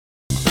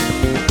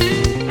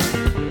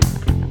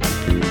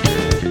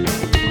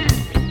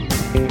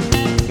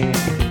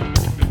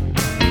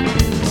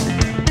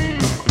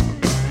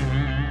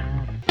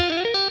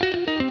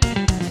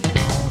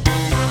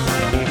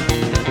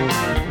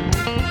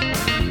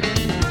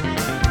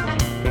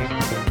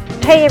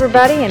Hey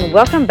everybody, and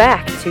welcome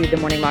back to the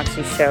Morning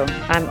Moxie Show.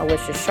 I'm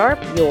Alicia Sharp,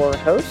 your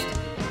host,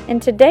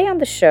 and today on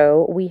the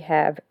show we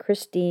have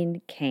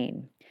Christine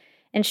Caine.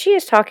 And she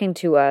is talking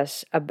to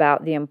us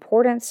about the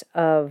importance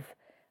of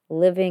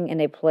living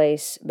in a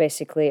place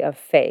basically of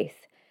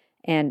faith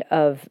and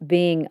of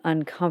being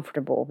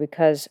uncomfortable,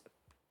 because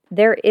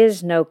there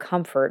is no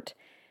comfort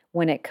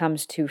when it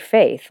comes to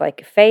faith.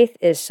 Like, faith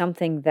is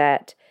something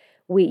that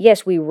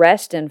we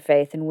rest in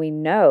faith, and we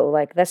know,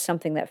 like, that's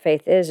something that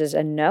faith is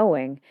a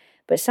knowing.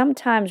 But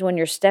sometimes when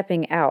you're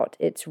stepping out,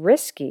 it's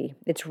risky.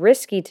 It's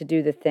risky to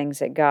do the things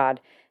that God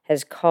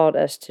has called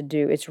us to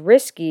do. It's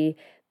risky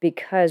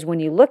because when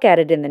you look at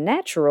it in the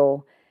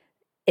natural,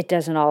 it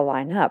doesn't all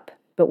line up.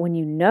 But when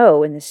you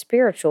know in the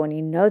spiritual, and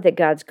you know that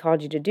God's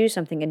called you to do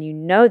something, and you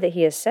know that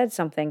He has said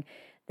something,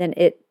 then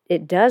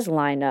it does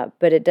line up.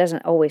 But it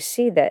doesn't always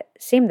seem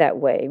that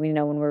way, when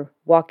we're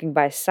walking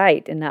by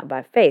sight and not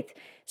by faith.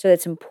 So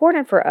it's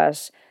important for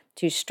us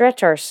to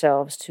stretch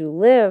ourselves, to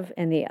live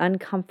in the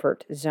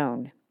uncomfort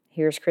zone.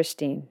 Here's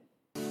Christine.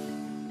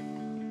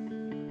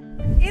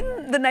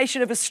 In the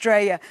nation of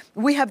Australia,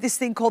 we have this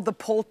thing called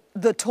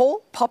the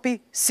tall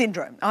poppy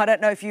syndrome. I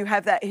don't know if you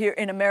have that here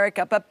in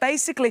America, but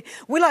basically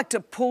we like to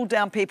pull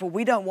down people.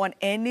 We don't want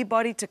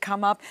anybody to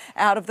come up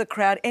out of the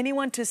crowd,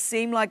 anyone to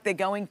seem like they're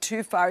going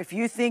too far. If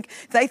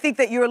they think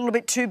that you're a little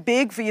bit too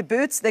big for your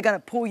boots, they're going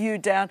to pull you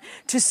down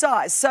to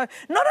size. So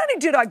not only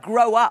did I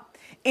grow up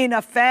in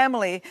a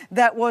family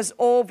that was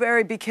all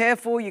very, be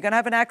careful, you're going to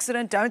have an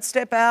accident, don't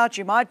step out,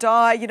 you might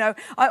die.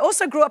 I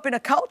also grew up in a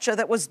culture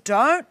that was,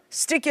 don't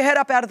stick your head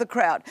up out of the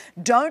crowd.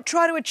 Don't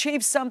try to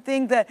achieve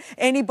something that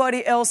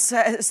anybody else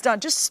has done.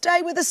 Just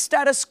stay with the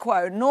status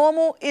quo.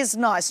 Normal is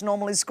nice.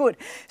 Normal is good.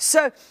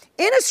 So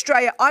in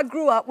Australia, I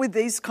grew up with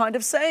these kind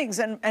of sayings,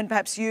 and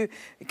perhaps you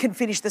can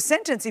finish the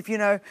sentence if you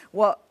know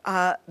what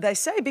they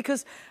say,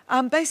 because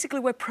basically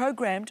we're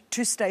programmed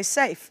to stay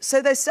safe.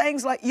 So there's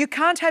sayings like, you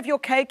can't have your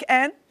cake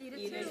and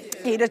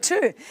eat it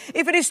too.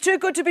 If it is too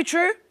good to be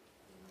true,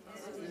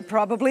 it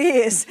probably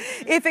is.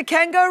 If it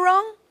can go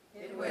wrong,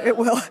 it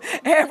will.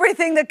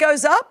 Everything that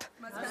goes up,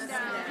 must come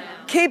down.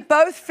 Keep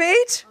both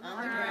feet.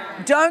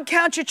 Don't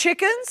count your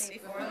chickens.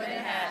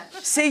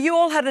 See, you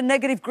all had a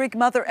negative Greek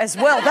mother as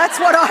well. That's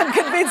what I'm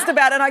convinced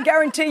about. And I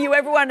guarantee you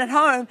everyone at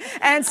home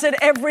answered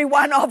every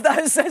one of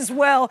those as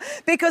well,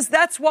 because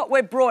that's what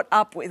we're brought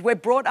up with. We're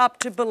brought up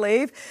to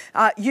believe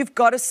you've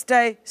got to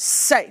stay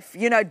safe.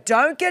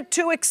 Don't get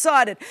too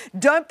excited.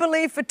 Don't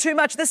believe for too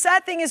much. The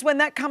sad thing is when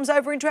that comes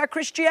over into our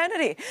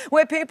Christianity,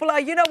 where people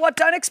are,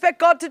 don't expect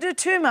God to do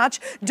too much.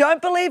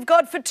 Don't believe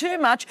God for too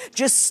much.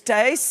 Just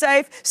stay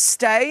safe.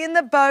 Stay in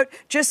the boat.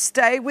 Just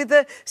stay with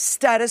the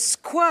status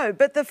quo.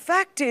 But the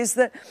fact is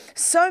that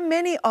so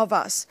many of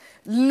us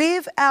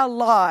live our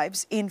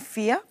lives in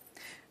fear.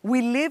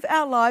 We live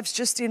our lives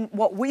just in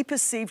what we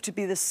perceive to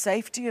be the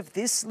safety of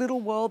this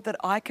little world that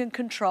I can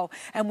control,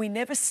 and we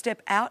never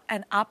step out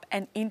and up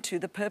and into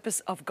the purpose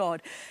of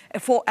God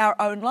for our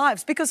own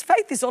lives, because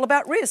faith is all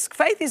about risk.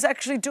 Faith is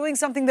actually doing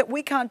something that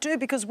we can't do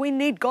because we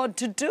need God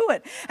to do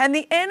it. And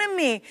the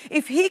enemy,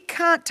 if he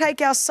can't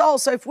take our soul,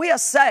 so if we are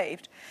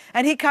saved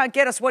and he can't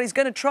get us, what he's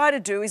going to try to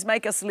do is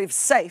make us live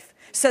safe,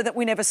 so that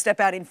we never step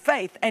out in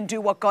faith and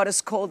do what God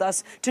has called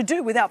us to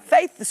do. Without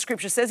faith, the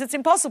scripture says it's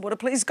impossible to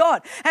please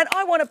God. And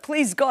I want to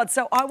please God,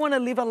 so I want to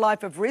live a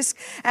life of risk,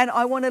 and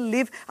I want to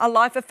live a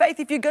life of faith.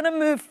 If you're going to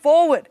move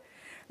forward,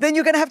 then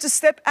you're going to have to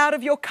step out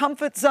of your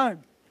comfort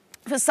zone.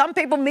 For some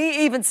people,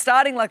 me even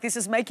starting like this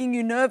is making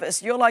you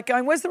nervous. You're like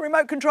going, where's the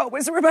remote control?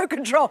 Where's the remote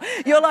control?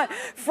 You're like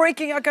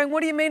freaking out going,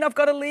 what do you mean I've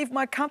got to leave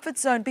my comfort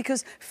zone?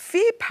 Because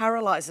fear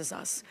paralyzes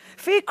us.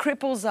 Fear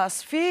cripples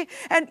us. Fear,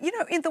 and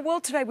in the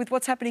world today with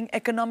what's happening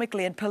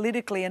economically and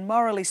politically and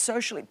morally,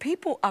 socially,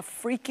 people are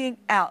freaking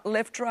out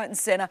left, right and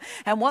center.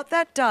 And what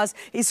that does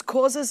is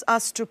causes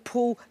us to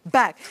pull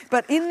back.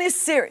 But in this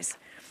series,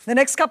 the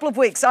next couple of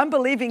weeks, I'm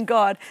believing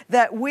God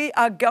that we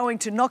are going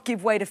to not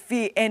give way to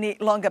fear any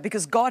longer,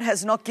 because God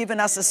has not given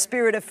us a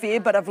spirit of fear,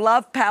 but of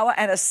love, power,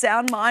 and a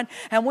sound mind.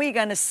 And we're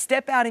going to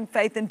step out in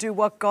faith and do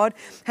what God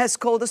has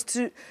called us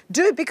to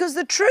do. Because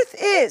the truth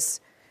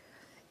is,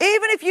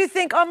 even if you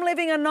think I'm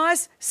living a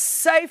nice,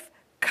 safe,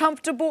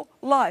 comfortable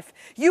life,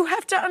 you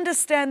have to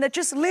understand that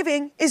just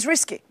living is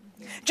risky.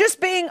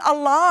 Just being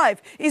alive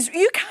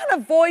you can't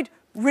avoid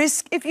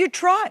risk if you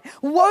try.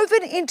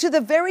 Woven into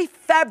the very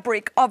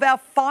fabric of our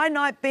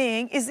finite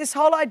being is this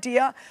whole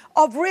idea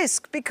of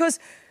risk, because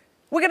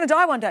we're going to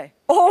die one day.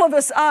 All of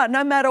us are,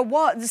 no matter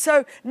what.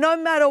 So no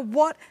matter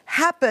what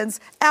happens,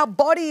 our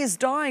body is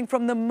dying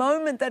from the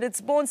moment that it's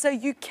born. So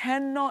you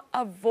cannot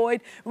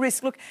avoid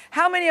risk. Look,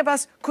 how many of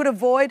us could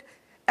avoid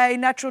a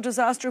natural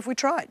disaster if we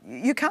tried?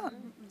 You can't.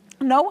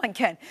 No one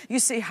can. You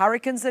see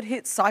hurricanes that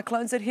hit,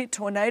 cyclones that hit,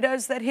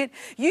 tornadoes that hit.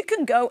 You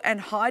can go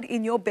and hide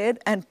in your bed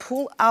and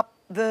pull up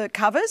the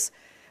covers.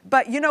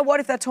 But you know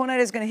what? If that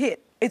tornado is going to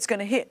hit, it's going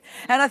to hit.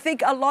 And I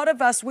think a lot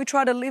of us, we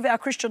try to live our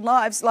Christian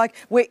lives like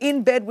we're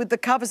in bed with the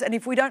covers, and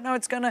if we don't know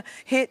it's going to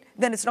hit,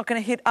 then it's not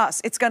going to hit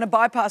us. It's going to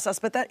bypass us.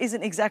 But that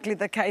isn't exactly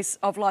the case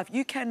of life.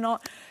 You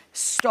cannot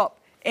stop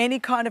any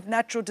kind of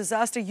natural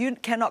disaster. You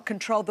cannot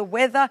control the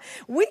weather.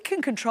 We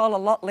can control a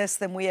lot less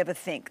than we ever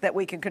think that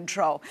we can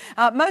control.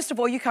 Most of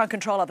all, you can't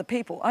control other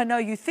people. I know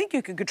you think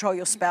you can control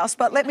your spouse,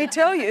 but let me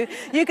tell you,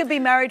 you can be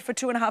married for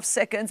 2.5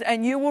 seconds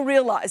and you will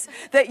realize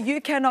that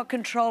you cannot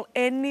control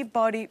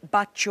anybody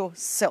but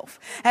yourself.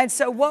 And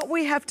so what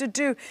we have to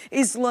do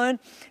is learn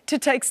to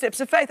take steps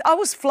of faith. I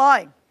was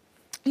flying.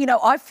 You know,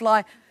 I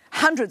fly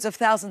hundreds of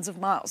thousands of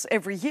miles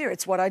every year.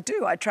 It's what I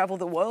do. I travel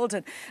the world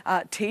and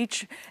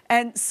teach.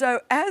 And so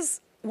as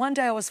one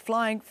day I was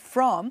flying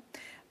from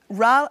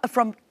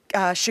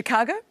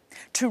Chicago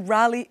to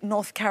Raleigh,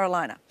 North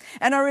Carolina.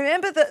 And I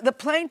remember the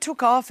plane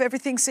took off.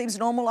 Everything seems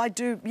normal. I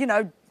do,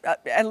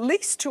 at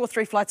least 2 or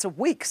 3 flights a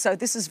week. So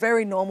this is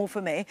very normal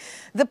for me.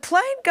 The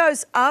plane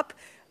goes up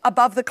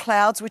above the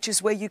clouds, which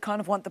is where you kind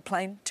of want the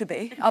plane to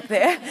be, up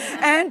there.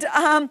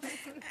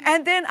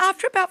 And then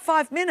after about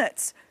 5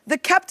 minutes, the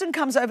captain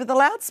comes over the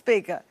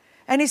loudspeaker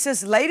and he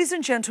says, "Ladies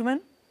and gentlemen,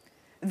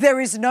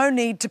 there is no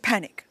need to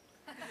panic."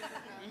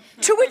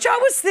 To which I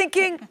was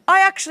thinking,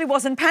 I actually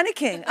wasn't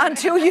panicking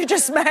until you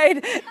just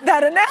made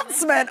that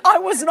announcement. I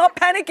was not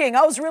panicking.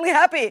 I was really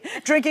happy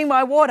drinking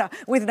my water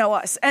with no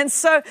ice. And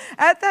so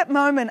at that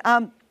moment,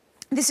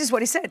 this is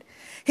what he said.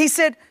 He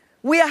said,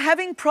 "We are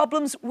having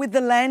problems with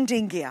the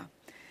landing gear."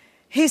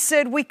 He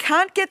said, "We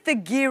can't get the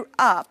gear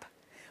up.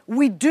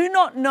 We do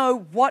not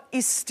know what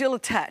is still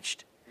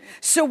attached.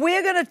 So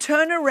we're going to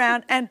turn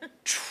around and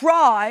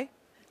try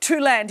to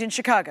land in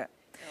Chicago."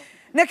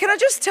 Now, can I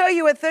just tell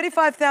you, at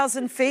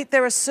 35,000 feet,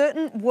 there are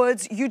certain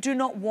words you do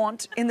not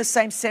want in the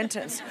same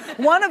sentence.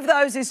 One of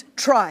those is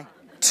try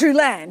to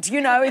land.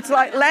 You know, it's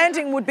like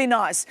landing would be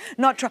nice,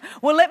 not try.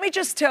 Well, let me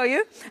just tell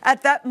you,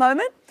 at that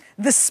moment,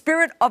 the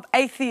spirit of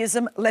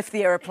atheism left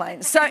the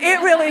airplane. So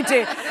it really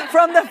did.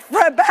 From the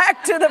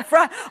back to the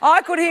front,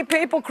 I could hear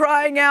people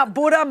crying out,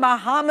 Buddha,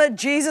 Muhammad,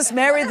 Jesus,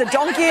 Mary, the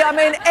donkey. I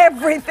mean,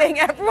 everything.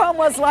 Everyone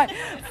was like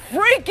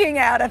freaking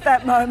out at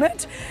that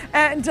moment.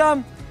 And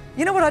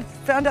you know what I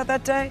found out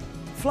that day?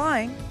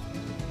 Flying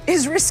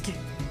is risky.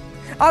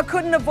 I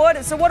couldn't avoid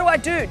it. So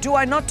what do? Do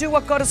I not do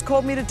what God has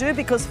called me to do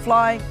because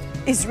flying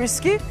is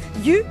risky?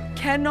 You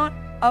cannot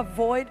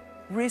avoid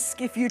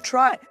risk if you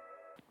try.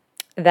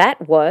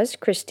 That was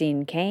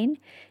Christine Caine,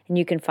 and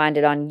you can find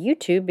it on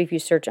YouTube if you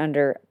search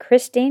under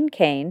Christine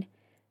Caine,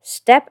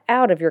 Step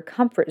Out of Your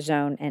Comfort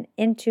Zone and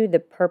Into the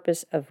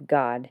Purpose of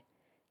God,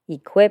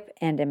 Equip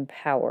and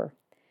Empower.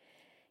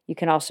 You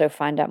can also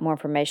find out more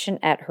information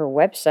at her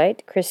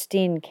website,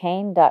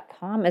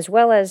 christinecaine.com, as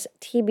well as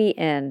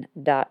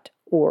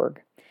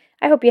tbn.org.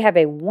 I hope you have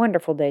a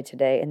wonderful day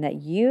today and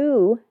that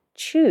you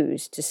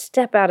choose to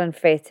step out in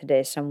faith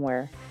today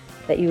somewhere,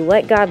 that you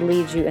let God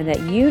lead you, and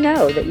that you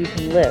know that you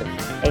can live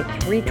a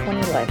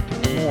 320 life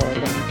more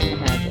than